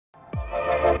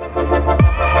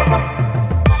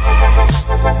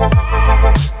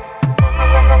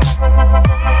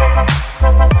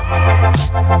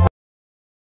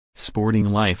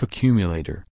Sporting Life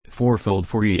Accumulator, fourfold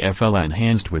for EFL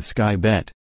enhanced with Sky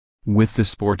Bet. With the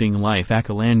Sporting Life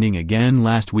Acca landing again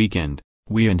last weekend,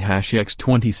 we and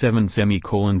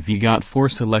 #X27 got 4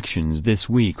 selections this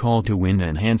week all to win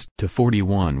enhanced to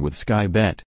 41 with Sky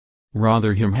Bet.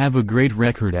 Rotherham have a great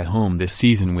record at home this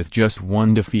season with just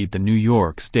one defeat, the New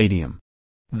York Stadium.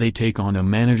 They take on a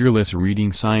managerless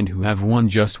Reading side who have won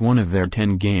just one of their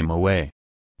 10 games away.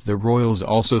 The Royals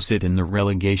also sit in the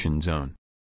relegation zone.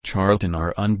 Charlton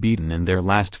are unbeaten in their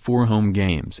last 4 home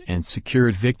games and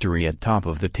secured victory at top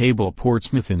of the table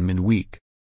Portsmouth in midweek.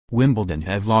 Wimbledon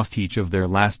have lost each of their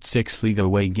last 6 league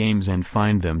away games and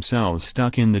find themselves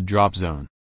stuck in the drop zone.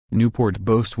 Newport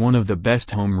boast one of the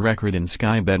best home record in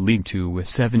Sky Bet League 2 with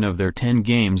 7 of their 10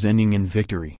 games ending in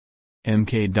victory.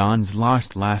 MK Dons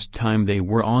lost last time they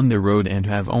were on the road and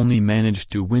have only managed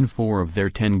to win 4 of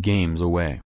their 10 games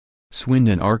away.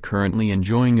 Swindon are currently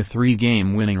enjoying a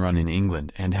 3-game winning run in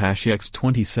England and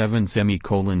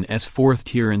 #X27's 4th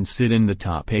tier and sit in the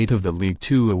top 8 of the League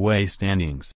 2 away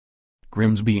standings.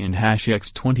 Grimsby and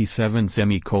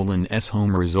 #X27's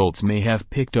home results may have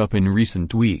picked up in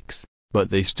recent weeks, but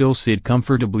they still sit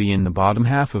comfortably in the bottom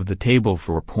half of the table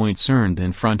for points earned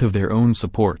in front of their own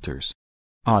supporters.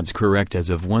 Odds correct as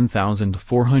of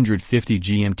 1450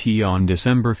 GMT on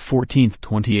December 14,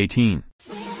 2018.